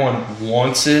everyone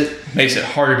wants it makes it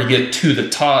harder to get to the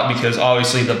top because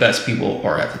obviously the best people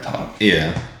are at the top.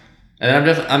 Yeah. And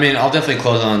I'll definitely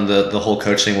close on the whole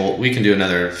coach thing. Well, we can do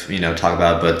another, talk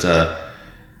about it, but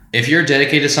if you're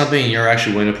dedicated to something and you're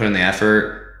actually willing to put in the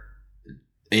effort,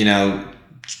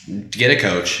 get a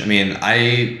coach. I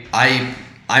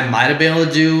might have been able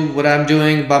to do what I'm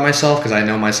doing by myself because I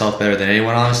know myself better than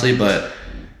anyone, honestly. But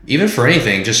even for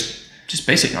anything, just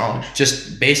basic knowledge.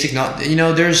 Just basic knowledge.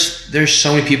 There's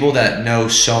so many people that know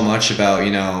so much about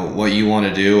what you want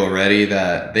to do already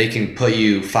that they can put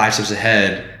you 5 steps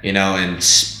ahead. And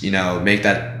make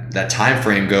that time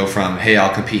frame go from, hey,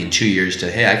 I'll compete in 2 years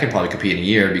to, hey, I can probably compete in a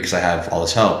year because I have all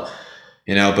this help.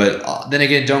 But then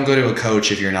again, don't go to a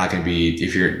coach if you're not going to be,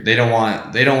 they don't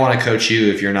want to coach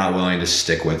you if you're not willing to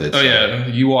stick with it. Oh, so. Yeah.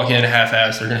 You walk in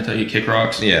half-assed, they're going to tell you kick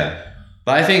rocks. Yeah.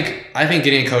 But I think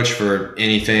getting a coach for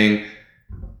anything,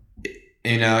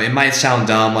 it might sound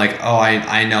dumb, like, oh,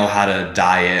 I know how to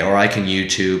diet, or I can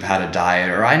YouTube how to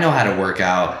diet, or I know how to work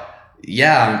out.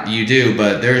 Yeah, you do,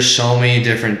 but there's so many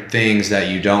different things that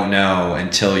you don't know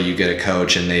until you get a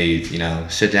coach and they,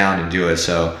 sit down and do it.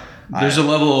 So there's a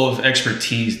level of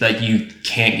expertise that you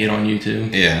can't get on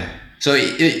YouTube. Yeah. So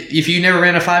if you never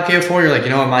ran a 5K before, you're like,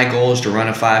 what, my goal is to run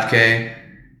a 5K.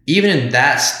 Even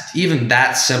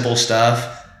that simple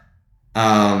stuff,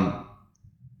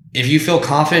 if you feel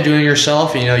confident doing it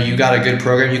yourself, you got a good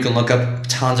program, you can look up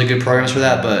tons of good programs for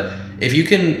that. But if you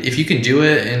can do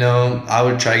it, I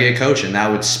would try to get a coach, and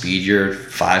that would speed your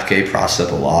 5K process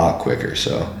up a lot quicker.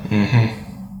 So,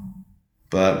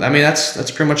 But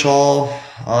that's pretty much all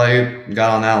I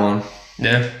got on that one.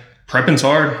 Yeah, prepping's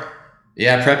hard.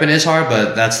 Yeah, prepping is hard,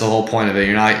 but that's the whole point of it.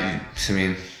 You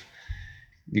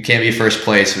can't be first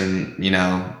place and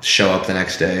show up the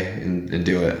next day and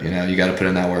do it. You got to put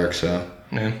in that work. So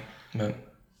yeah, but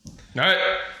all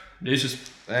right, Jesus.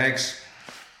 Thanks.